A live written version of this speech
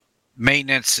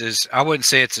maintenance is, I wouldn't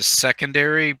say it's a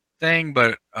secondary thing,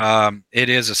 but it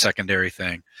is a secondary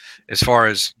thing as far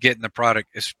as getting the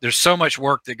product. There's so much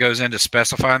work that goes into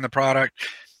specifying the product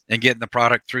and getting the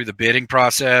product through the bidding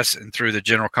process and through the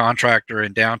general contractor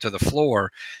and down to the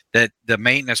floor that the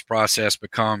maintenance process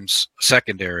becomes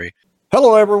secondary.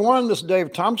 Hello, everyone. This is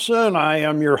Dave Thompson. I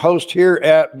am your host here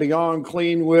at Beyond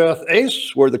Clean with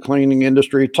Ace, where the cleaning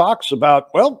industry talks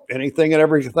about, well, anything and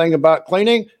everything about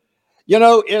cleaning. You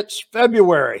know, it's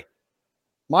February.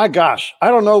 My gosh, I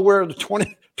don't know where the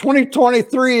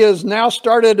 2023 is now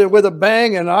started with a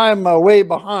bang, and I'm way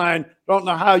behind. Don't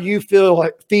know how you feel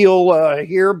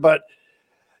here, but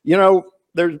one of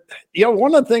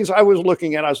the things I was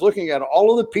looking at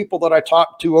all of the people that I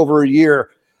talked to over a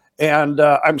year, and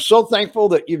I'm so thankful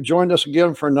that you've joined us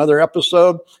again for another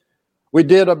episode. We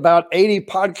did about 80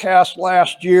 podcasts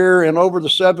last year, and over the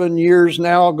 7 years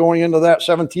now, going into that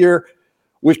 7th year,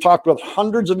 we've talked with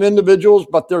hundreds of individuals,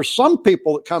 but there's some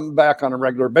people that come back on a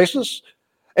regular basis.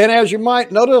 And as you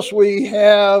might notice, we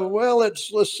have,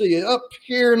 let's see, up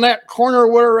here in that corner,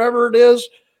 wherever it is,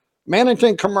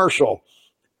 Mannington Commercial.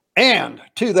 And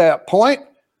to that point,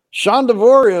 Sean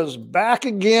DeVore is back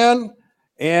again,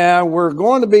 and we're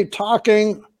going to be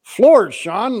talking floors,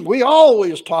 Sean. We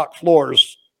always talk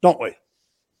floors, don't we?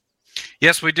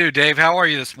 Yes, we do, Dave. How are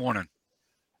you this morning?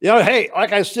 Hey,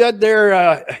 like I said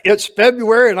there, it's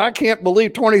February, and I can't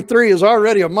believe 23 is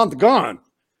already a month gone.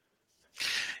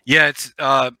 Yeah, it's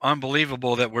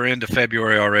unbelievable that we're into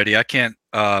February already. I can't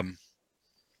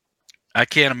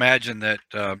imagine that.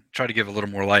 Try to give a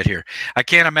little more light here. I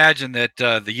can't imagine that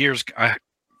the year's that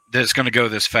it's going to go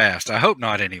this fast. I hope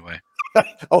not, anyway.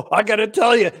 Oh, I got to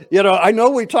tell you, I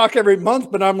know we talk every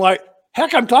month, but I'm like,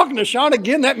 heck, I'm talking to Sean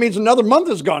again. That means another month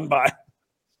has gone by.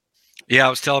 Yeah, I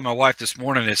was telling my wife this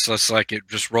morning, it's just like it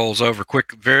just rolls over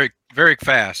quick, very, very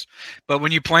fast. But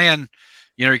when you plan,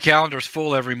 your calendar's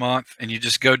full every month and you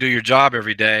just go do your job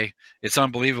every day, it's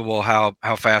unbelievable how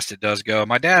fast it does go.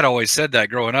 My dad always said that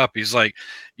growing up. He's like,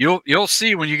 you'll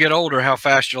see when you get older how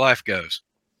fast your life goes.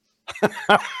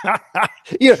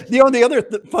 The other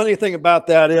funny thing about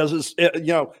that is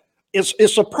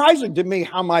it's surprising to me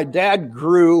how my dad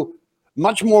grew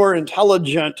much more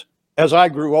intelligent as I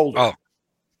grew older.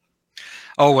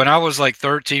 Oh, when I was like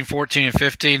 13, 14, and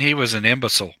 15, he was an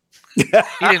imbecile. He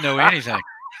didn't know anything.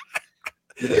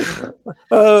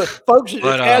 Folks,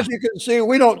 as you can see,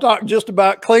 we don't talk just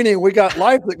about cleaning. We got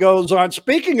life that goes on.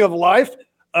 Speaking of life,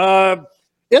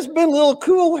 it's been a little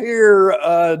cool here,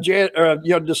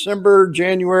 December,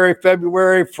 January,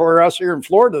 February for us here in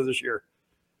Florida this year.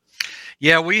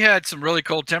 Yeah, we had some really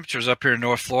cold temperatures up here in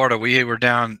North Florida. We were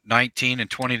down 19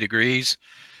 and 20 degrees.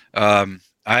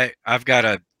 I've got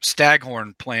a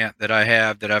staghorn plant that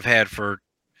I've had for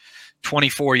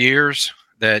 24 years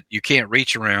that you can't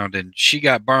reach around, and she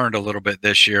got burned a little bit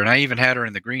this year, and I even had her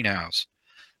in the greenhouse.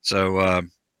 So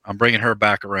I'm bringing her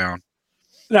back around.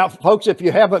 Now, folks, if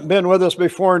you haven't been with us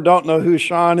before and don't know who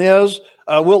Sean is,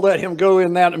 we'll let him go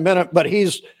in that in a minute. But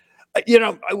he's,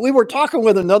 we were talking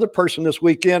with another person this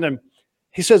weekend, and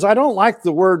he says, I don't like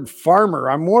the word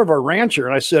farmer. I'm more of a rancher.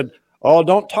 And I said, oh,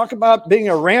 don't talk about being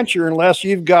a rancher unless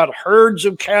you've got herds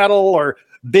of cattle or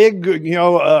big,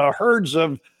 herds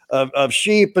of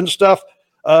sheep and stuff.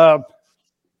 So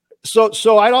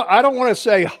I don't want to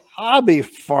say hobby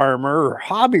farmer or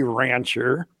hobby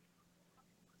rancher.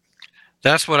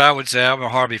 That's what I would say. I'm a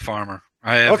hobby farmer.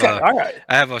 I have, okay, all right.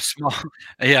 I have a small,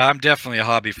 yeah, I'm definitely a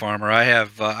hobby farmer. I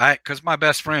have, because my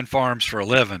best friend farms for a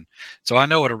living, so I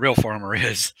know what a real farmer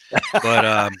is.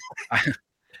 But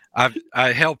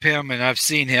I help him, and I've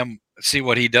seen him see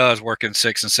what he does working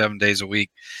 6 and 7 days a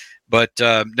week. But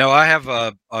no, I have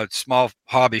a small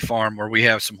hobby farm where we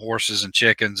have some horses and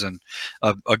chickens and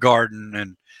a garden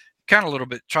and kind of a little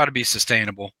bit try to be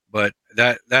sustainable. But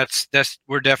that's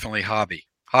we're definitely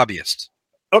hobbyists.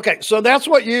 Okay, so that's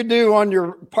what you do on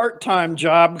your part-time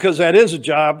job, because that is a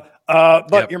job.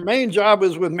 But yep. Your main job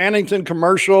is with Mannington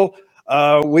Commercial.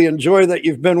 We enjoy that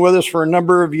you've been with us for a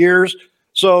number of years.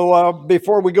 So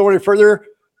before we go any further,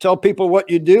 tell people what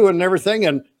you do and everything.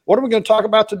 And what are we going to talk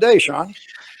about today, Sean?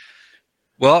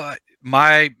 Well,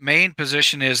 my main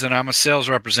position is that I'm a sales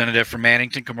representative for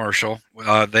Mannington Commercial.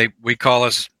 We call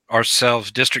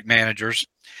ourselves district managers,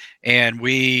 and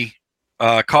we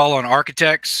call on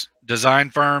architects, design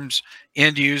firms,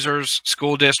 end users,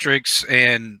 school districts,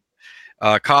 and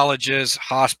colleges,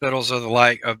 hospitals, of the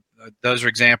like. Those are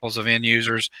examples of end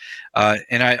users,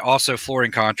 and I also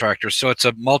flooring contractors. So it's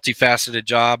a multifaceted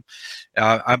job.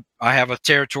 I have a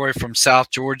territory from South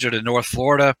Georgia to North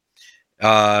Florida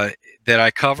that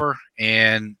I cover,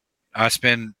 and I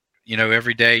spend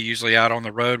every day, usually out on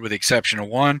the road with the exception of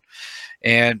one,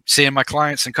 and seeing my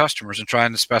clients and customers and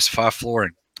trying to specify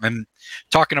flooring. And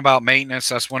talking about maintenance,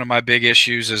 that's one of my big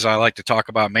issues is I like to talk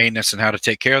about maintenance and how to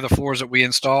take care of the floors that we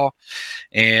install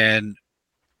and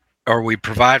or we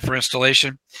provide for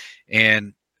installation.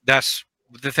 And that's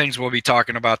the things we'll be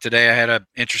talking about today. I had an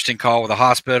interesting call with a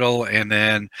hospital, and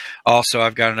then also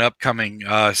I've got an upcoming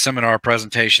seminar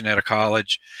presentation at a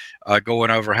college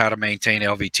going over how to maintain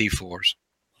LVT floors.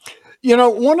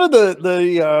 One of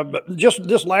the just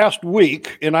this last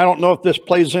week, and I don't know if this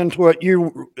plays into what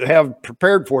you have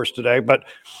prepared for us today, but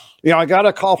I got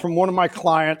a call from one of my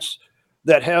clients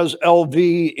that has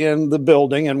LV in the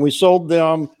building, and we sold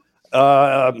them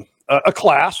a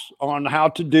class on how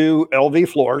to do LV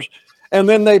floors, and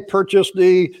then they purchased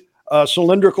the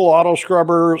cylindrical auto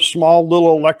scrubber, small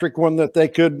little electric one that they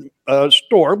could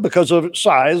store because of its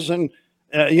size and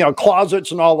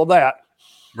closets and all of that.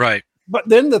 Right. But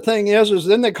then the thing is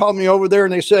then they called me over there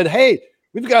and they said, "Hey,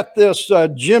 we've got this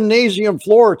gymnasium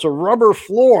floor. It's a rubber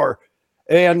floor.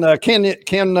 And can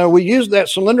we use that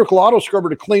cylindrical auto scrubber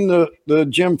to clean the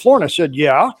gym floor?" And I said,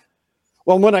 "Yeah."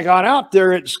 Well, when I got out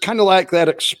there, it's kind of like that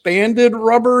expanded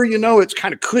rubber, it's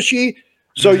kind of cushy.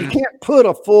 So you can't put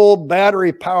a full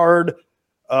battery powered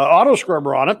auto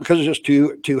scrubber on it because it's just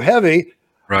too heavy.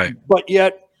 Right. But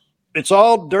yet it's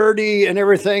all dirty and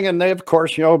everything. And they, of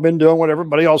course, been doing what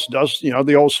everybody else does,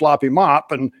 the old sloppy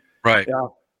mop. And right.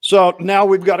 So now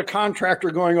we've got a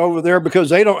contractor going over there because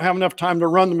they don't have enough time to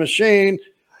run the machine.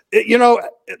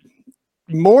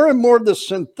 More and more the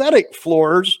synthetic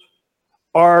floors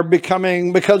are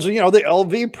becoming, because, the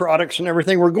LV products and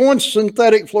everything, we're going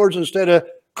synthetic floors instead of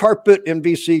carpet and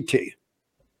VCT.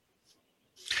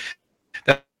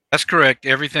 That's correct.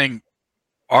 Everything,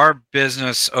 our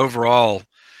business overall,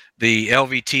 the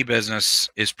LVT business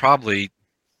is probably,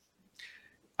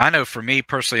 I know for me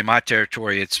personally in my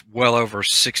territory, it's well over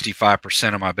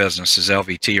 65% of my business is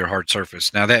LVT or hard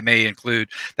surface. Now that may include,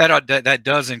 that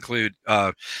does include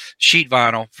sheet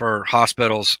vinyl for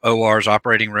hospitals, ORs,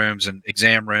 operating rooms, and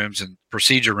exam rooms and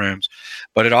procedure rooms,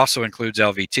 but it also includes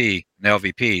LVT and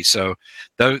LVP. So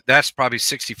that's probably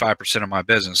 65% of my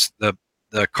business.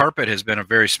 The carpet has been a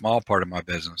very small part of my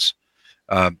business.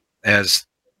 As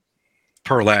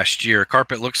per last year,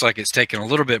 carpet looks like it's taken a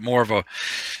little bit more of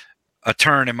a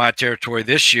turn in my territory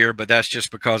this year, but that's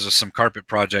just because of some carpet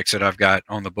projects that I've got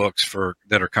on the books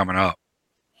that are coming up.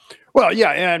 Well, yeah,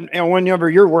 and whenever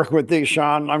you're working with these,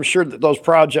 Sean, I'm sure that those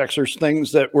projects are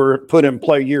things that were put in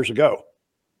play years ago.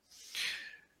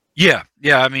 Yeah.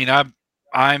 I mean,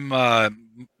 I'm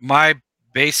my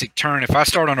basic turn. If I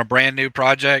start on a brand new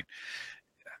project,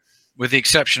 with the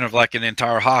exception of like an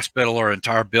entire hospital or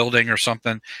entire building or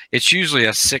something, it's usually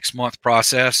a 6-month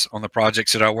process on the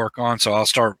projects that I work on. So I'll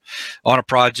start on a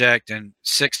project, and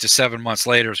 6 to 7 months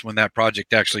later is when that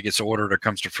project actually gets ordered or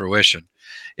comes to fruition.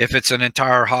 If it's an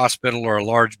entire hospital or a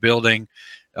large building,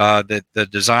 that the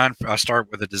design, I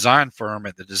start with a design firm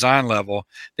at the design level,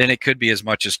 then it could be as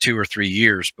much as 2 or 3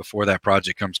 years before that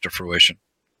project comes to fruition.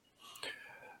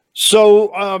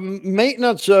 So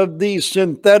maintenance of these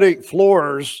synthetic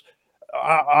floors,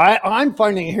 I'm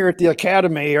finding here at the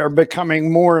Academy, are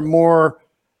becoming more and more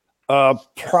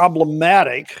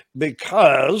problematic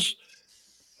because,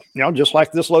 just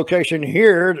like this location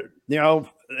here,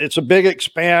 it's a big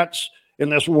expanse in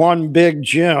this one big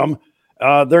gym.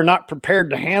 They're not prepared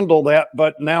to handle that.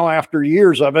 But now, after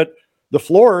years of it, the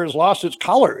floor has lost its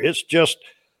color. It's just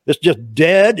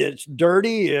dead. It's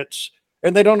dirty.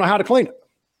 And they don't know how to clean it.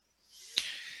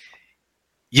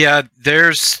 Yeah,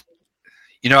 there's,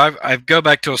 I go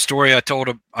back to a story I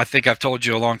think I've told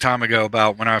you a long time ago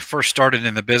about when I first started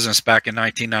in the business back in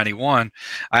 1991.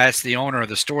 I asked the owner of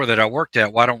the store that I worked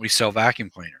at, "Why don't we sell vacuum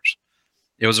cleaners?"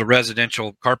 It was a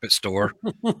residential carpet store.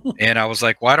 And I was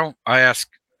like, I asked,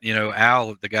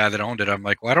 Al, the guy that owned it, I'm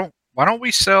like, why don't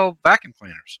we sell vacuum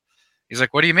cleaners? He's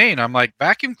like, "What do you mean?" I'm like,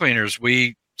 "Vacuum cleaners,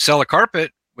 we sell a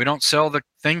carpet. We don't sell the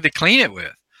thing to clean it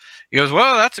with." He goes,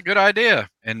 "Well, that's a good idea."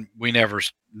 And we never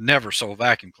sold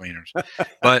vacuum cleaners.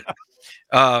 But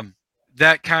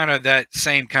that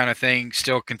same kind of thing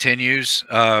still continues.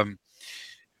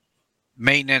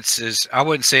 Maintenance is, I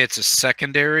wouldn't say it's a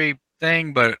secondary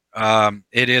thing, but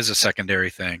it is a secondary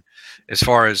thing as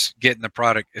far as getting the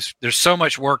product. There's so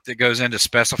much work that goes into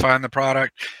specifying the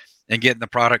product and getting the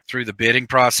product through the bidding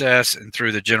process and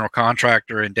through the general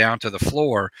contractor and down to the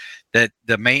floor, that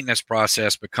the maintenance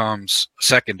process becomes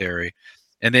secondary.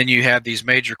 And then you have these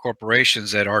major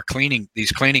corporations that are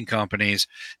these cleaning companies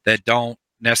that don't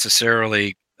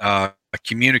necessarily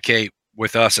communicate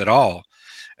with us at all.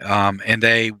 And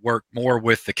they work more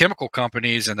with the chemical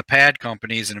companies and the pad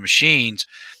companies and the machines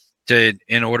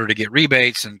in order to get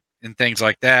rebates and things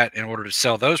like that in order to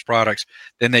sell those products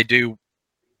than they do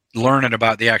learning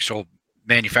about the actual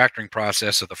manufacturing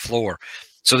process of the floor.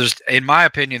 So in my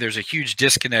opinion, there's a huge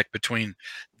disconnect between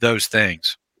those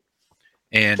things.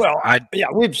 And well, yeah,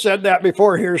 we've said that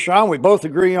before here, Sean. We both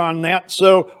agree on that.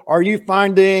 So, are you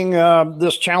finding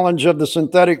this challenge of the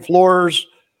synthetic floors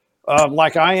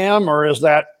like I am, or is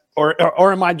that,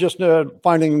 or am I just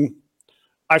finding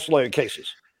isolated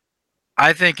cases?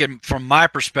 I think, from my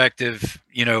perspective,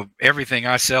 everything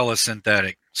I sell is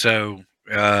synthetic. So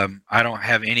I don't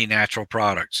have any natural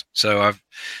products. So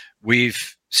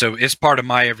so it's part of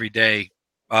my everyday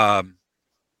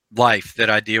life that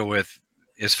I deal with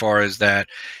as far as that.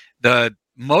 The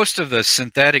most of the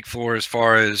synthetic floor, as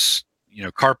far as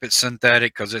carpet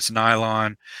synthetic because it's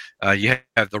nylon. You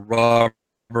have the rubber,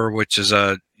 which is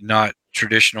a not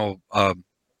traditional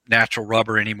natural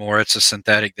rubber anymore. It's a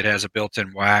synthetic that has a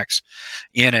built-in wax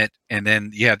in it, and then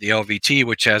you have the LVT,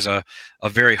 which has a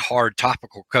very hard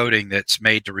topical coating that's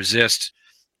made to resist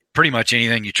pretty much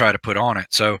anything you try to put on it.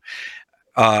 So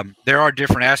there are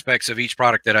different aspects of each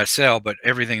product that I sell, but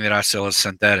everything that I sell is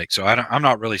synthetic. So I'm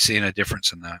not really seeing a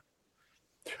difference in that.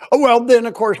 Oh, well, then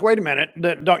of course, wait a minute.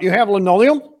 Don't you have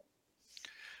linoleum?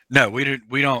 No, we don't.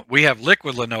 We don't. We have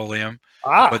liquid linoleum,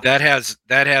 Ah, but that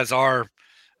has our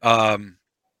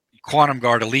Quantum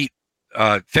Guard Elite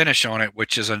finish on it,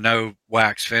 which is a no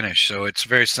wax finish. So it's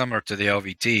very similar to the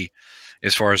LVT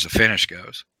as far as the finish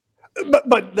goes.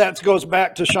 but that goes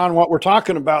back to Sean. What we're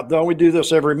talking about, though, we do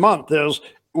this every month. Is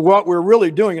what we're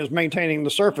really doing is maintaining the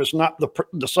surface, not the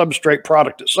substrate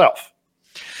product itself.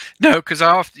 No, because I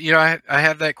often, I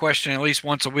have that question at least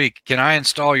once a week. Can I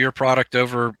install your product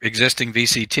over existing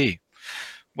VCT?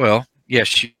 Well,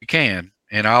 yes, you can,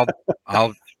 and I'll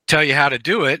tell you how to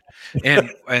do it,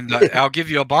 and I'll give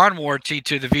you a bond warranty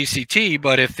to the VCT.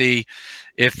 But if the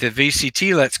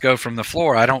VCT lets go from the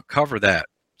floor, I don't cover that.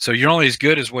 So you're only as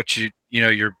good as what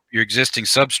your existing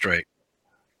substrate.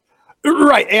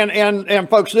 Right, and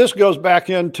folks, this goes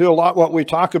back into a lot what we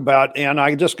talk about. And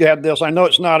I just had this. I know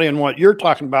it's not in what you're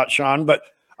talking about, Sean, but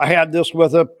I had this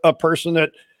with a person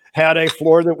that had a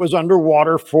floor that was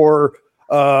underwater for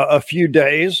a few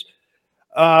days.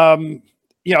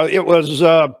 It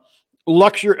was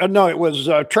luxury. No, it was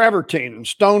travertine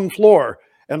stone floor,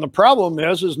 and the problem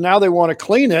is now they want to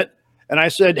clean it. And I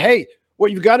said, hey,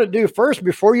 what you've got to do first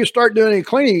before you start doing any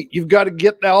cleaning, you've got to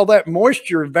get all that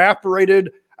moisture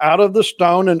evaporated out of the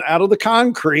stone and out of the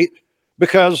concrete,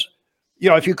 because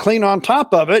if you clean on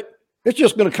top of it, it's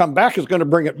just going to come back. It's going to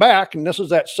bring it back. And this is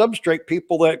that substrate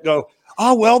people that go,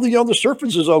 oh, well, the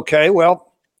surface is okay.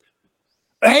 Well,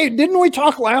 hey, didn't we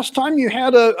talk last time you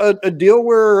had a deal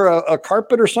where a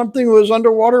carpet or something was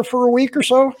underwater for a week or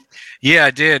so? Yeah,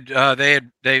 I did.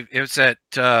 It was at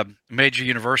major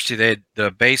university. The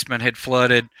basement had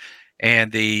flooded,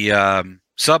 and the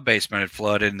sub basement had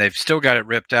flooded, and they've still got it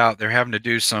ripped out. They're having to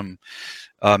do some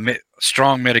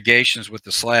strong mitigations with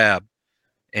the slab,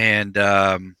 and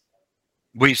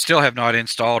we still have not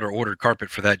installed or ordered carpet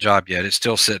for that job yet. It's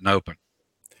still sitting open.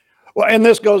 Well, and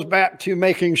this goes back to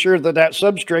making sure that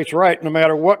substrate's right, no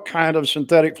matter what kind of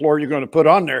synthetic floor you're going to put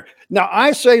on there. Now,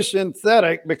 I say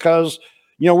synthetic because,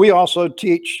 we also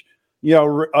teach,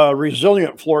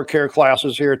 resilient floor care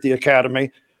classes here at the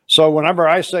Academy. So whenever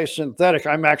I say synthetic,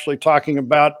 I'm actually talking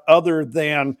about other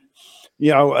than,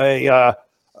 a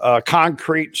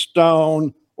concrete,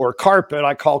 stone, or carpet.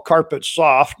 I call carpet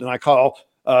soft, and I call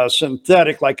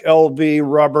synthetic like LV,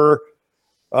 rubber.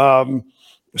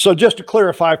 So just to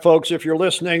clarify, folks, if you're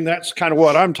listening, that's kind of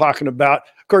what I'm talking about.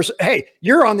 Of course, hey,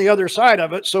 you're on the other side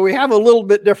of it, so we have a little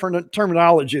bit different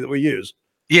terminology that we use.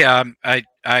 Yeah,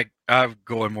 I'm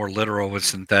going more literal with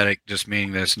synthetic, just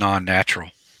meaning that it's non-natural.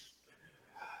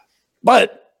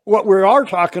 But what we are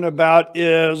talking about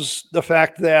is the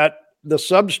fact that the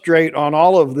substrate on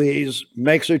all of these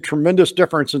makes a tremendous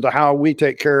difference into how we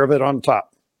take care of it on top.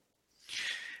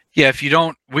 Yeah, if you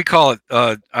don't, we call it.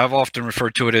 I've often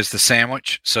referred to it as the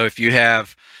sandwich. So if you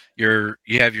have your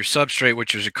substrate,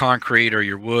 which is your concrete or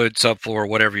your wood subfloor, or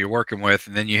whatever you're working with,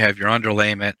 and then you have your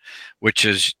underlayment, which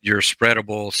is your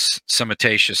spreadable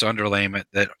cementatious underlayment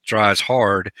that dries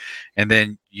hard, and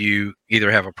then you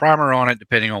either have a primer on it,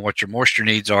 depending on what your moisture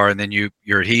needs are, and then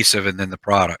your adhesive, and then the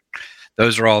product.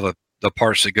 Those are all the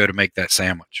parts that go to make that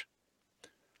sandwich.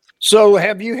 So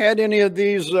have you had any of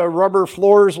these rubber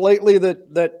floors lately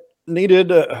that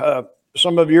needed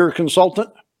some of your consultant?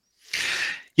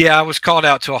 Yeah, I was called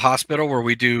out to a hospital where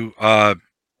we do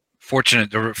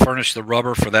fortunate to furnish the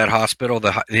rubber for that hospital.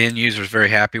 The end user is very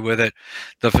happy with it.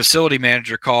 The facility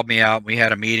manager called me out. We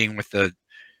had a meeting with the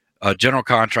general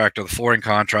contractor, the flooring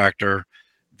contractor,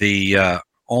 the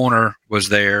owner was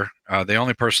there. The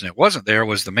only person that wasn't there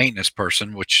was the maintenance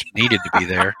person, which needed to be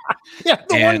there. Yeah,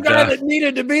 the one And guy that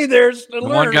needed to be there to the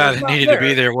one learn guy was that not needed to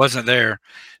be there wasn't there.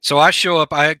 So I show up.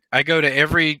 I go to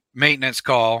every maintenance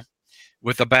call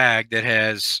with a bag that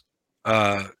has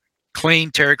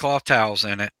clean terry cloth towels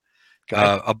in it,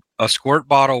 Okay. a squirt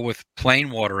bottle with plain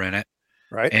water in it,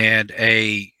 Right. and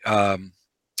a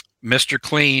Mr.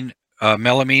 Clean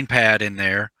melamine pad in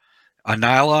there, a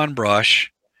nylon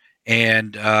brush,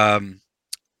 and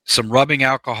some rubbing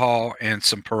alcohol and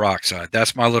some peroxide.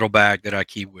 That's my little bag that I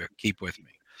keep with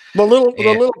me. The And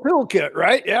little toolkit,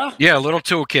 right? Yeah. yeah, a little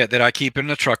toolkit that I keep in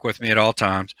the truck with me at all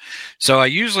times. So I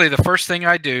usually the first thing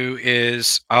I do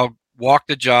is I'll walk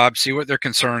the job, see what their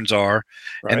concerns are,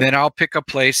 and Right. then I'll pick a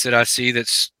place that I see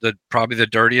that's probably the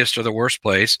dirtiest or the worst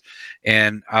place,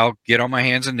 and I'll get on my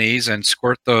hands and knees and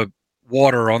squirt the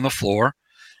water on the floor.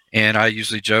 And I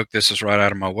usually joke this is right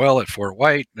out of my well at Fort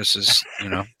White. This is,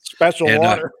 Special and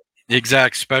water.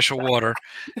 exact special water,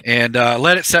 and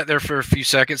let it sit there for a few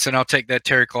seconds, and I'll take that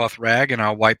terry cloth rag and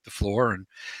I'll wipe the floor. And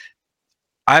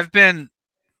I've been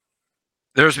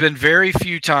there's been very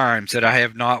few times that I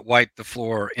have not wiped the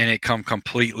floor and it come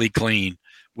completely clean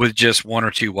with just one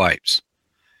or two wipes.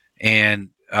 And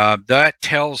that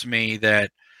tells me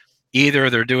that either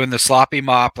they're doing the sloppy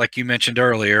mop, like you mentioned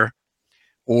earlier,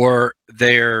 or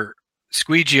their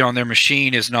squeegee on their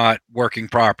machine is not working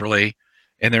properly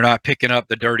and they're not picking up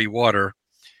the dirty water,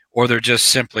 or they're just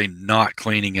simply not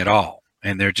cleaning at all.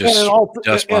 And they're And just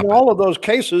dust in mopping. all of those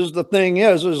cases, the thing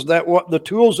is that what the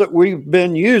tools that we've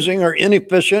been using are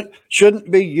inefficient,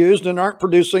 shouldn't be used, and aren't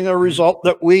producing a result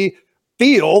that we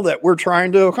feel that we're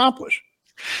trying to accomplish.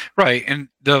 Right. And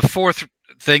the fourth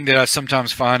thing that I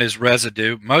sometimes find is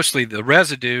residue. Mostly the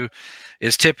residue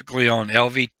is typically on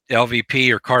LVP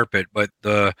or carpet, but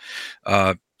the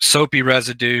soapy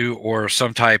residue or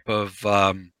some type of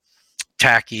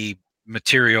tacky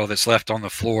material that's left on the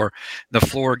floor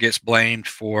gets blamed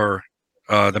for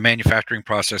the manufacturing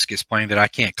process gets blamed that I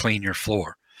can't clean your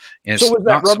floor. And So it's was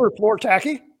that not rubber floor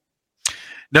tacky?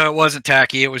 No, it wasn't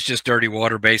tacky. It was just dirty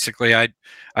water, basically.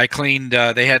 I cleaned.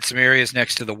 They had some areas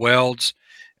next to the welds,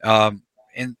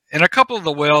 and a couple of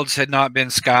the welds had not been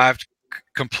skived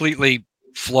completely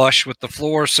flush with the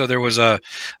floor, so there was a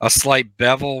slight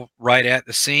bevel right at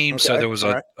the seam. So Okay. there was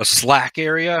All right. a slack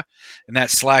area, and that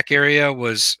slack area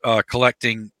was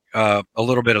collecting a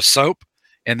little bit of soap,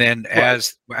 and then Right.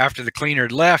 after the cleaner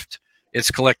had left,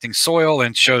 it's collecting soil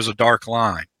and shows a dark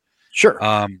line. Sure.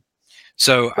 Um,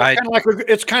 so Well, I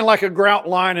it's kind of like a grout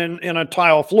line in a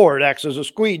tile floor. It acts as a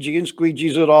squeegee and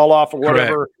squeegees it all off of correct.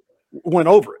 whatever went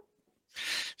over it.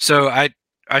 So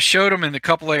I showed them in a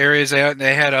couple of areas. They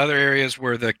had other areas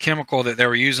where the chemical that they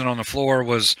were using on the floor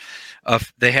was,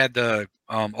 they had the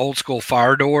old school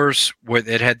fire doors where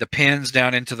it had the pins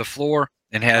down into the floor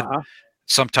and had Uh-huh.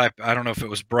 some type, I don't know if it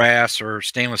was brass or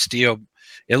stainless steel.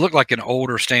 It looked like an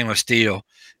older stainless steel,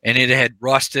 and it had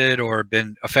rusted or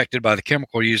been affected by the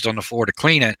chemical used on the floor to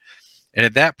clean it. And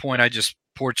at that point, I just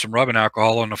poured some rubbing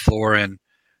alcohol on the floor and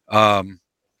um,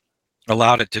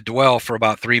 allowed it to dwell for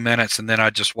about 3 minutes, and then I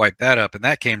just wiped that up, and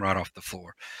that came right off the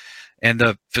floor. And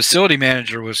the facility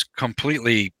manager was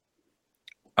completely,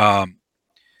 um,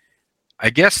 I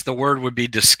guess the word would be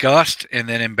disgust and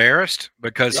then embarrassed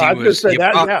because I was just say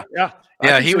that. Yeah. Yeah. I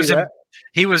yeah, can see that.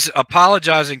 he was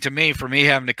apologizing to me for me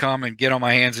having to come and get on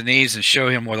my hands and knees and show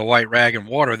him with a white rag and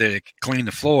water that it could clean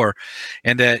the floor,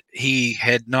 and that he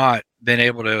had not been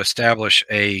able to establish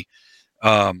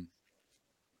um,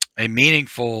 a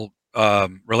meaningful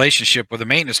relationship with the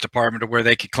maintenance department to where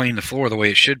they could clean the floor the way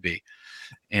it should be.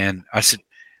 And I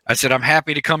said, I'm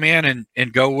happy to come in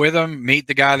and go with them, meet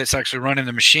the guy that's actually running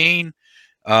the machine,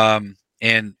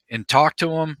 and talk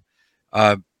to him,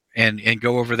 and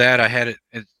go over that. I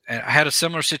had a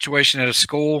similar situation at a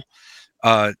school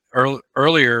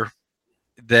earlier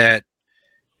that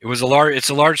it's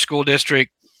a large school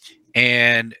district,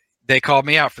 and they called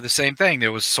me out for the same thing.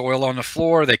 There was soil on the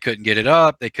floor. They couldn't get it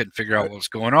up. They couldn't figure out what was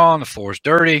going on. The floor's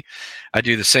dirty. I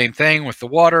do the same thing with the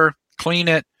water, clean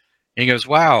it. And he goes,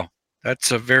 wow,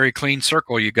 that's a very clean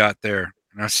circle you got there.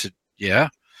 And I said, yeah.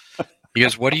 He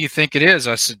goes, what do you think it is?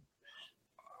 I said,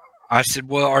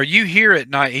 well, are you here at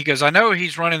night? He goes, I know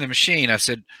he's running the machine. I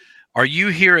said, are you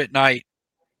here at night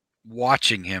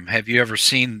watching him? Have you ever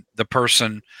seen the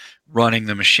person running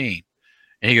the machine?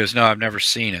 And he goes, no, I've never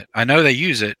seen it. I know they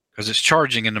use it because it's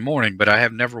charging in the morning, but I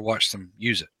have never watched them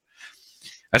use it.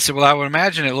 I said, well, I would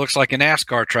imagine it looks like a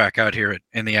NASCAR track out here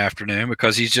in the afternoon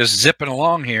because he's just zipping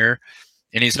along here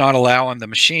and he's not allowing the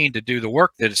machine to do the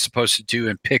work that it's supposed to do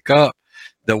and pick up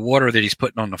the water that he's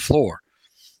putting on the floor.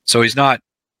 So he's not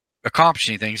accomplish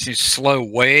anything. He needs to slow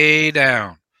way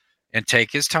down and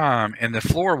take his time, and the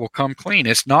floor will come clean.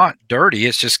 It's not dirty.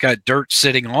 It's just got dirt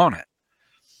sitting on it.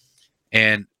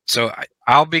 And so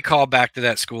I'll be called back to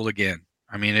that school again.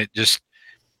 I mean, it just,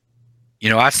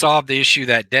 I solved the issue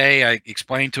that day. I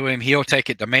explained to him, he'll take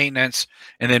it to maintenance,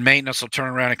 and then maintenance will turn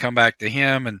around and come back to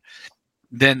him. And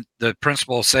then the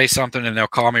principal will say something and they'll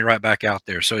call me right back out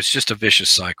there. So it's just a vicious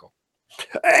cycle.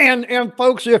 And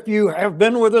folks, if you have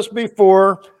been with us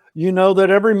before, you know that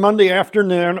every Monday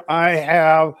afternoon I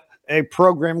have a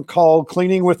program called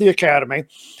Cleaning with the Academy,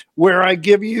 where I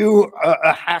give you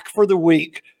a hack for the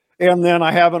week, and then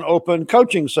I have an open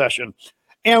coaching session.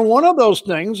 And one of those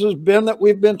things has been that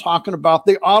we've been talking about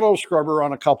the auto scrubber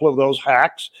on a couple of those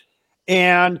hacks.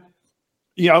 And,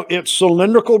 it's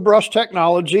cylindrical brush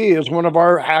technology is one of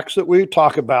our hacks that we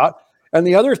talk about. And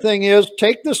the other thing is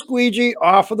take the squeegee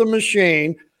off of the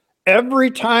machine every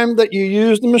time that you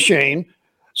use the machine.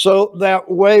 So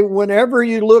that way, whenever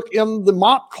you look in the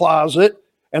mop closet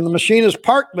and the machine is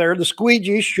parked there, the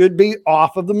squeegee should be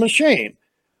off of the machine.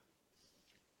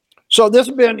 So this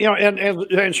has been,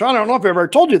 and Sean, I don't know if I've ever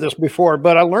told you this before,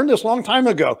 but I learned this a long time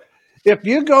ago. If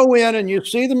you go in and you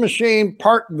see the machine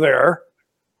parked there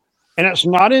and it's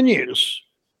not in use,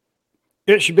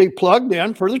 it should be plugged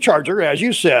in for the charger, as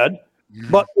you said,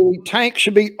 but the tank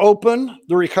should be open.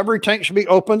 The recovery tank should be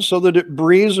open so that it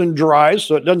breathes and dries,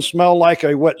 so it doesn't smell like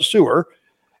a wet sewer.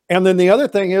 And then the other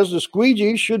thing is the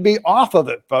squeegee should be off of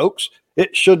it, folks.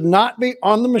 It should not be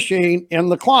on the machine in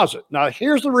the closet. Now,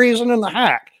 here's the reason in the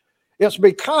hack. It's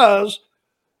because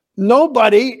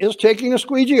nobody is taking the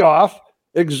squeegee off,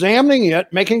 examining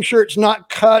it, making sure it's not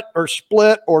cut or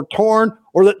split or torn,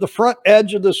 or that the front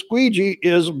edge of the squeegee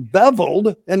is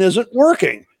beveled and isn't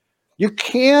working. You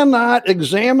cannot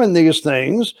examine these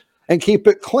things and keep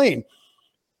it clean.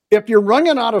 If you're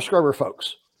running an auto scrubber,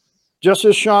 folks, just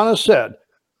as Shauna said,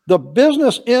 the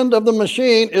business end of the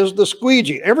machine is the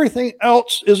squeegee. Everything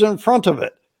else is in front of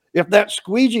it. If that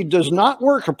squeegee does not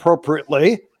work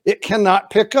appropriately, it cannot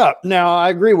pick up. Now, I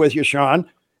agree with you, Sean.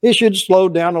 It should slow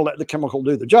down and let the chemical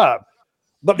do the job.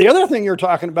 But the other thing you're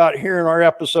talking about here in our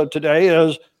episode today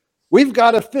is we've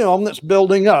got a film that's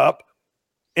building up.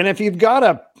 And if you've got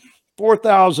a $4,000,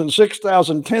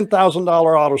 $6,000,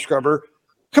 $10,000 auto scrubber,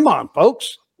 come on,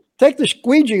 folks, take the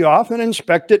squeegee off and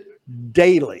inspect it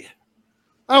daily.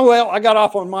 Oh, well, I got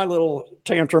off on my little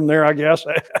tantrum there, I guess.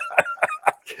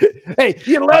 Hey,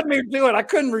 you let me do it. I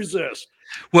couldn't resist.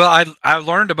 Well, I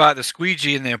learned about the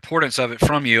squeegee and the importance of it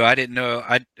from you. I didn't know.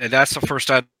 That's the first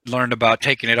I learned about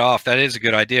taking it off. That is a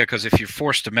good idea, because if you're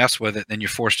forced to mess with it, then you're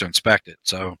forced to inspect it.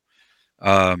 So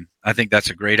I think that's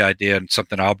a great idea and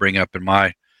something I'll bring up in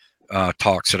my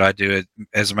talks that I do.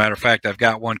 As a matter of fact, I've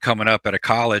got one coming up at a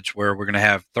college where we're going to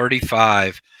have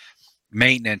 35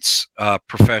 maintenance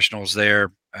professionals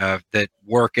there that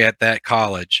work at that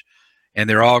college, and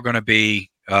they're all going to be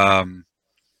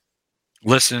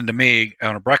listening to me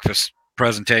on a breakfast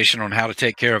presentation on how to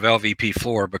take care of LVP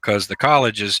floor, because the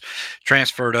college is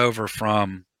transferred over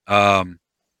from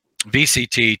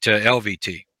VCT to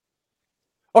LVT.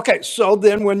 Okay, so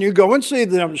then when you go and see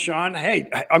them, Sean, hey,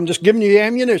 I'm just giving you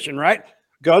ammunition, right?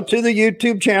 Go to the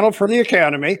YouTube channel for the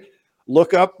Academy,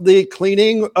 look up the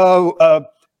cleaning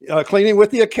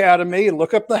with the Academy,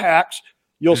 look up the hacks.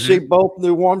 You'll see both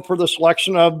the one for the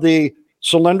selection of the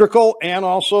cylindrical and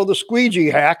also the squeegee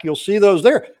hack. You'll see those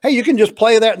there. Hey, you can just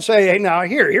play that and say, hey, now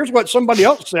here's what somebody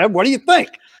else said. What do you think?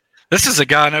 This is a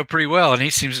guy I know pretty well, and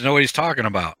he seems to know what he's talking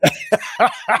about.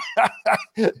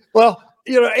 Well,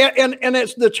 and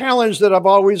it's the challenge that I've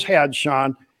always had,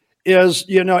 Sean, is,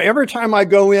 every time I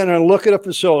go in and look at a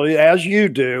facility, as you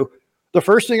do, the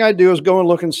first thing I do is go and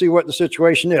look and see what the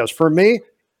situation is. For me,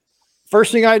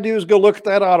 first thing I do is go look at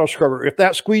that auto scrubber. If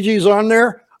that squeegee's on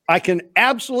there, I can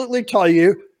absolutely tell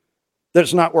you that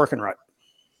it's not working right.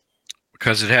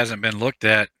 Because it hasn't been looked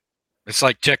at. It's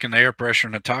like checking the air pressure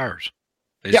in the tires.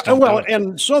 Yeah, well,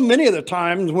 and so many of the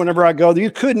times whenever I go, you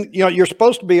couldn't, you're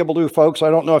supposed to be able to, folks, I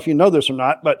don't know if you know this or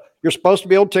not, but you're supposed to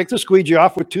be able to take the squeegee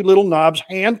off with two little knobs,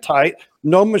 hand tight,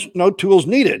 no tools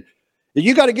needed. If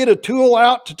you got to get a tool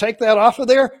out to take that off of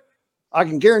there, I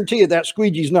can guarantee you that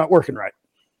squeegee's not working right.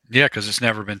 Yeah, because it's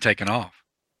never been taken off.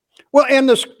 Well, and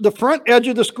the front edge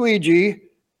of the squeegee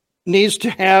needs to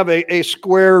have a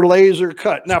square laser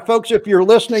cut. Now, folks, if you're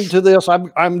listening to this,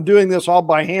 I'm doing this all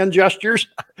by hand gestures.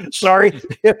 Sorry.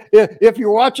 If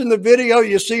you're watching the video,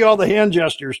 you see all the hand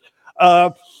gestures.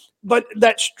 But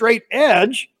that straight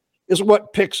edge is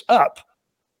what picks up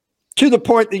to the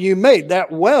point that you made.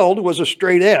 That weld was a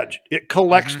straight edge. It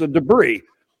collects the debris.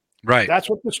 Right. That's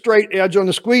what the straight edge on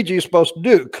the squeegee is supposed to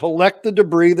do. Collect the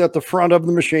debris that the front of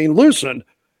the machine loosened.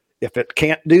 If it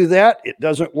can't do that, it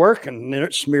doesn't work, and then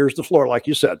it smears the floor, like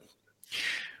you said.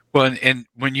 Well, and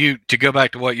when to go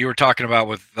back to what you were talking about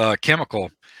with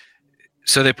chemical,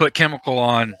 so they put chemical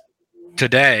on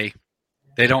today.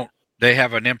 They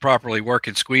have an improperly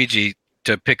working squeegee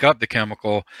to pick up the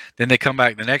chemical. Then they come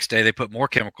back the next day, they put more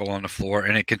chemical on the floor,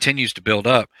 and it continues to build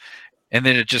up. And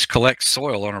then it just collects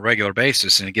soil on a regular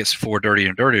basis, and it gets floor dirtier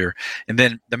and dirtier. And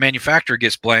then the manufacturer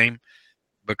gets blamed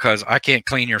because I can't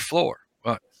clean your floor.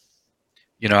 Well,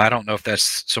 I don't know if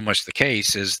that's so much the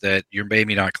case, is that you're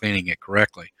maybe not cleaning it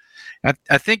correctly.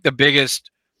 I think the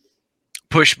biggest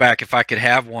pushback, if I could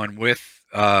have one, with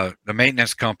the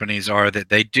maintenance companies are that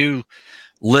they do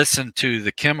listen to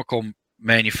the chemical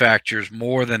manufacturers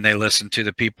more than they listen to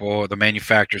the people, the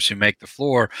manufacturers who make the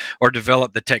floor or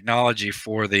develop the technology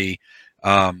for the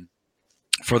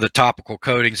topical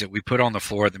coatings that we put on the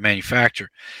floor at the manufacturer.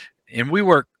 And we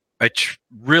work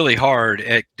really hard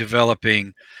at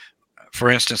developing, for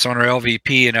instance, on our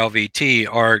LVP and LVT,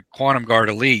 our Quantum Guard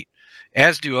Elite,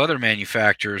 as do other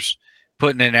manufacturers,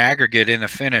 putting an aggregate in the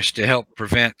finish to help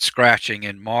prevent scratching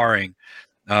and marring,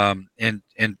 and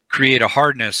create a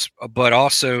hardness, but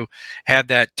also have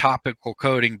that topical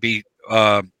coating be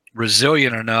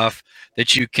resilient enough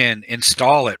that you can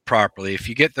install it properly. If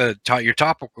you get your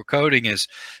topical coating is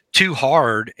too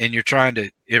hard and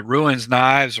it ruins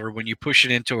knives, or when you push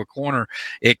it into a corner,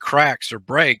 it cracks or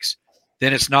breaks,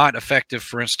 then it's not effective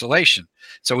for installation.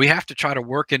 So we have to try to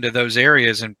work into those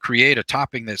areas and create a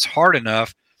topping that's hard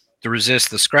enough to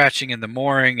resist the scratching and the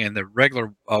mooring and the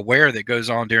regular wear that goes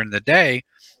on during the day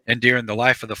and during the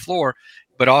life of the floor,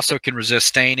 but also can resist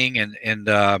staining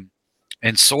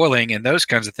and soiling and those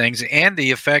kinds of things, and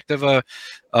the effect of a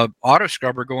auto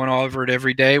scrubber going all over it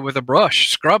every day with a brush,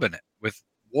 scrubbing it with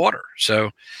water. So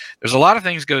there's a lot of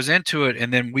things goes into it,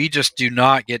 and then we just do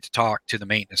not get to talk to the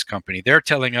maintenance company. They're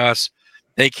telling us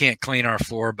they can't clean our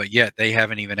floor, but yet they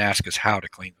haven't even asked us how to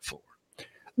clean the floor.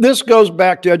 This goes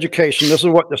back to education. This is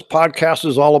what this podcast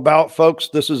is all about, folks.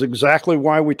 This is exactly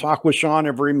why we talk with Sean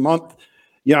every month.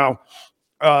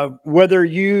 Whether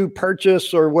you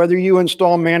purchase or whether you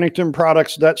install Mannington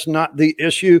products, that's not the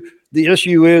issue. The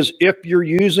issue is if you're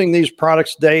using these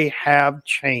products, they have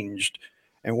changed.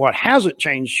 And what hasn't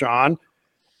changed, Sean,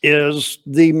 is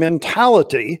the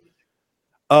mentality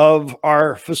of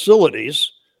our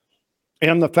facilities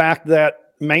and the fact that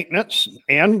maintenance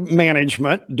and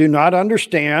management do not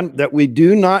understand that we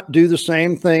do not do the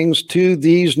same things to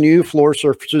these new floor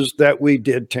surfaces that we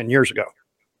did 10 years ago.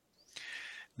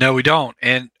 No, we don't.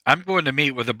 And I'm going to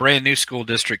meet with a brand new school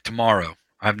district tomorrow.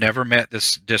 I've never met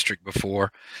this district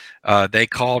before. They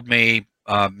called me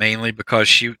mainly because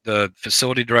the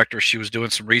facility director, she was doing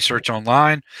some research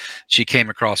online. She came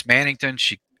across Mannington.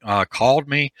 She called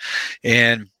me,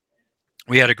 and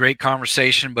we had a great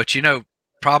conversation. But,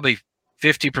 probably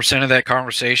 50% of that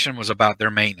conversation was about their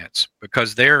maintenance,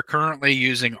 because they're currently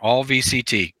using all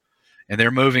VCT, and they're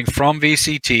moving from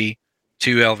VCT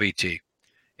to LVT.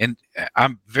 And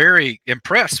I'm very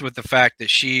impressed with the fact that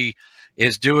she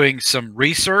is doing some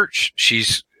research.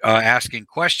 She's asking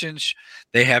questions.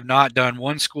 They have not done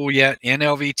one school yet in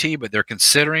LVT, but they're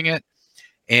considering it.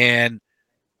 And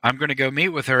I'm going to go meet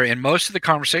with her. And most of the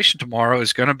conversation tomorrow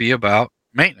is going to be about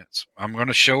maintenance. I'm going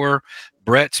to show her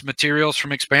Brett's materials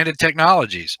from Expanded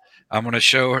Technologies. I'm going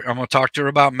to talk to her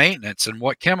about maintenance and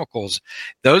what chemicals.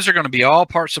 Those are going to be all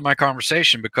parts of my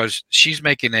conversation, because she's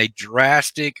making a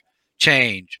drastic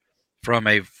change from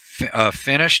a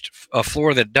finished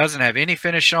floor that doesn't have any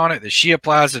finish on it, that she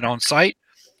applies it on site,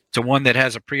 to one that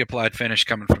has a pre-applied finish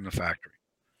coming from the factory.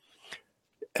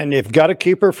 And you've got to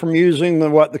keep her from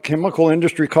using what the chemical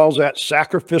industry calls that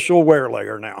sacrificial wear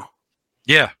layer now.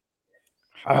 Yeah.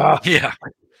 Yeah.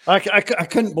 I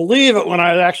couldn't believe it when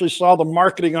I actually saw the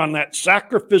marketing on that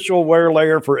sacrificial wear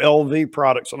layer for LV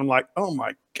products. And I'm like, oh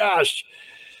my gosh,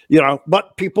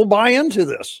 but people buy into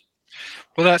this.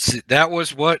 Well, that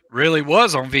was what really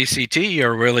was on VCT,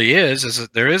 or really is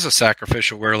that there is a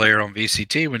sacrificial wear layer on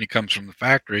VCT when it comes from the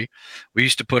factory. We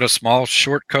used to put a small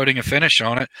short coating of finish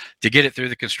on it to get it through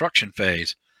the construction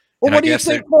phase. Well, what do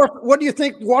you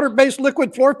think water-based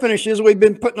liquid floor finishes we've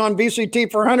been putting on VCT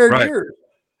for 100 years?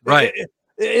 Right.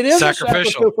 It is sacrificial. A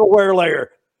sacrificial wear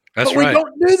layer. That's but we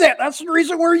don't do that. That's the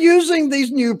reason we're using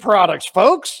these new products,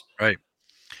 folks. Right.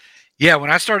 Yeah,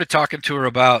 when I started talking to her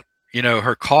about,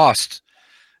 her cost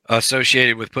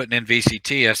associated with putting in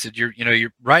VCT, I said, you're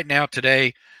right now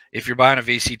today, if you're buying a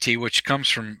VCT, which comes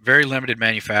from very limited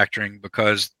manufacturing,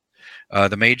 because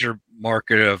the major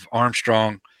market of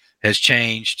Armstrong has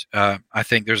changed. I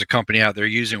think there's a company out there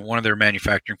using one of their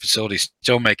manufacturing facilities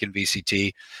still making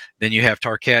VCT. Then you have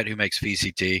Tarkett, who makes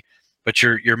VCT. but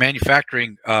your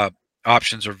manufacturing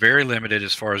options are very limited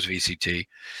as far as VCT.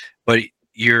 But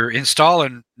you're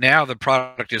installing now, the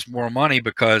product is more money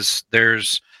because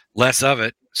there's less of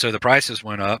it, so the prices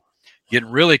went up, getting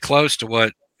really close to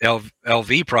what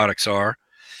LV products are.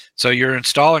 So you're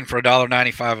installing for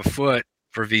 $1.95 a foot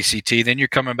for VCT. Then you're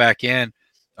coming back in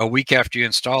a week after you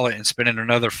install it and spending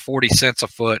another 40 cents a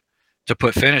foot to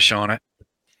put finish on it.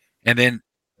 And then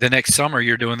the next summer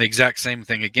you're doing the exact same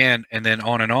thing again, and then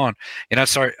on and on. And I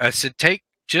said,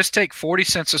 just take 40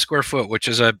 cents a square foot, which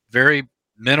is a very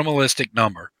minimalistic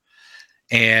number.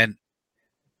 And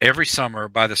every summer,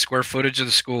 by the square footage of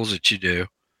the schools that you do,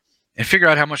 and figure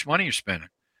out how much money you're spending.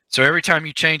 So every time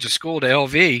you change a school to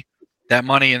LV, that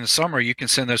money in the summer, you can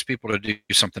send those people to do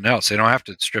something else. They don't have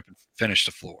to strip and finish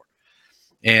the floor.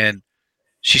 And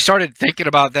she started thinking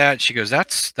about that. She goes,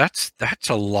 that's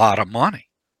a lot of money.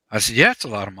 I said, yeah, it's a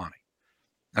lot of money.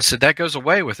 I said, that goes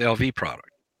away with LV product.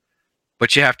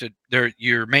 But you have to,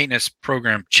 your maintenance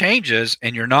program changes,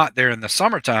 and you're not there in the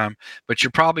summertime, but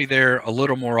you're probably there a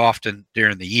little more often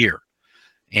during the year.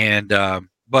 And,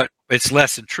 but it's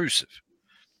less intrusive.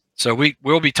 So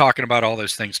we'll be talking about all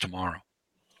those things tomorrow.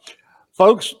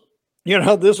 Folks,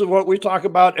 this is what we talk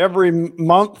about every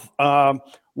month.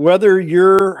 Whether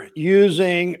you're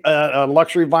using a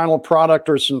luxury vinyl product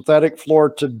or synthetic floor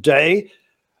today,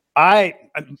 I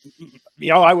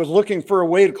was looking for a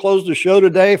way to close the show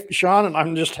today, Sean, and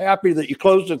I'm just happy that you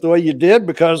closed it the way you did,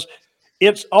 because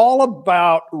it's all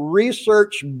about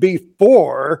research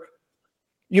before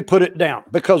you put it down.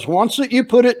 Because once that you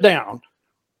put it down,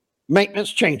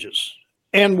 maintenance changes.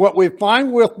 And what we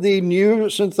find with the new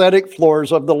synthetic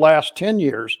floors of the last 10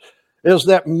 years is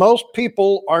that most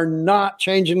people are not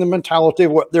changing the mentality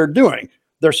of what they're doing.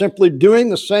 They're simply doing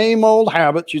the same old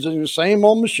habits, using the same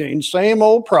old machines, same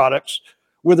old products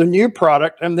with a new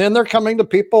product. And then they're coming to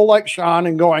people like Sean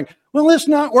and going, well, it's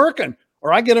not working.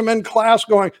 Or I get them in class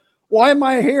going, why am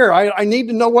I here? I need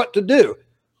to know what to do.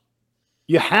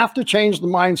 You have to change the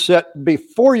mindset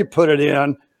before you put it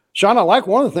in. Sean, I like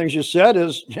one of the things you said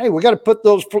is, hey, we got to put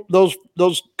those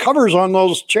covers on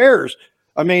those chairs.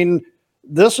 I mean,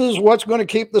 this is what's going to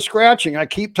keep the scratching. I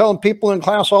keep telling people in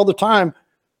class all the time,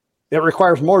 it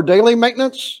requires more daily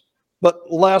maintenance,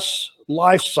 but less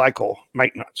life cycle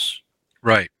maintenance.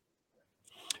 Right.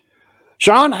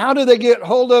 Sean, how do they get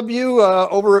hold of you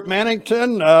over at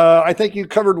Mannington? I think you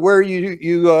covered where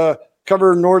you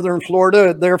cover northern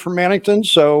Florida there for Mannington.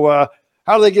 So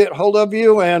how do they get hold of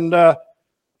you? And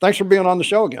thanks for being on the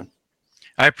show again.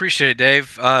 I appreciate it,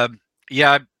 Dave.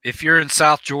 Yeah, if you're in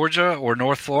South Georgia or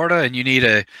North Florida and you need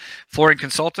a flooring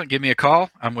consultant, give me a call.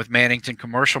 I'm with Mannington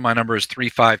Commercial. My number is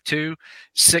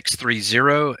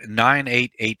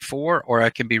 352-630-9884, or I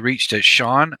can be reached at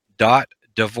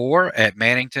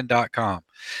sean.devore@mannington.com.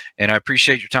 And I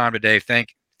appreciate your time today.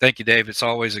 Thank you, Dave. It's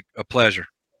always a pleasure.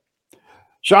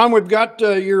 Sean, we've got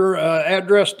your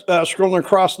address scrolling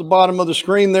across the bottom of the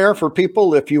screen there for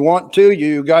people. If you want to,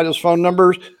 you got his phone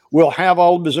numbers. We'll have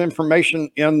all of his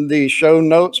information in the show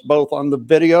notes, both on the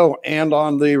video and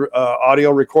on the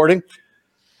audio recording.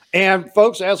 And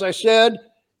folks, as I said,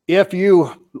 if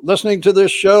you listening to this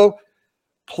show,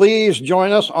 please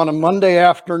join us on a Monday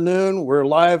afternoon. We're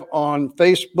live on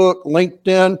Facebook,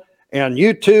 LinkedIn, and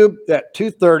YouTube at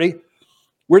 2:30.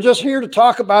 We're just here to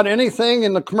talk about anything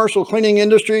in the commercial cleaning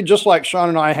industry, just like Sean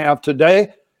and I have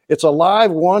today. It's a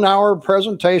live 1-hour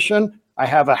presentation. I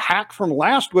have a hack from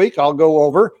last week I'll go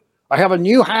over. I have a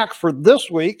new hack for this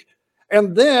week.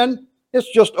 And then it's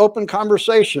just open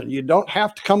conversation. You don't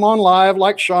have to come on live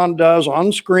like Sean does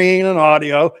on screen and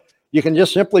audio. You can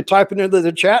just simply type it into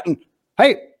the chat and,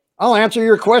 hey, I'll answer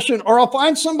your question, or I'll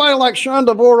find somebody like Sean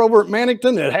DeVore over at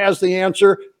Mannington that has the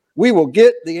answer. We will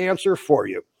get the answer for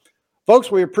you. Folks,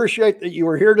 we appreciate that you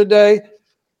were here today.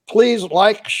 Please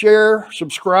like, share,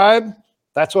 subscribe.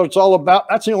 That's what it's all about.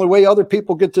 That's the only way other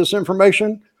people get this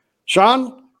information.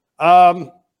 Sean,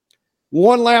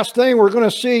 one last thing. We're going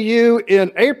to see you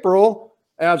in April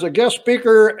as a guest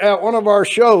speaker at one of our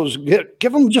shows.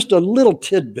 Give them just a little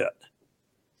tidbit.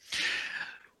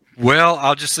 Well,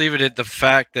 I'll just leave it at the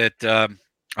fact that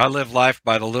I live life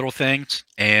by the little things,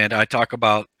 and I talk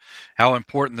about how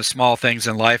important the small things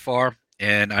in life are,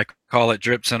 and I call it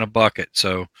drips in a bucket.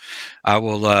 So I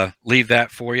will leave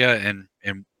that for you, and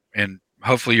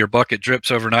hopefully your bucket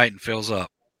drips overnight and fills up.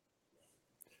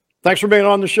 Thanks for being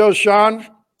on the show, Sean.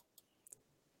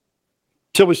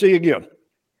 Till we see you again.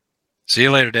 See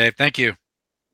you later, Dave. Thank you.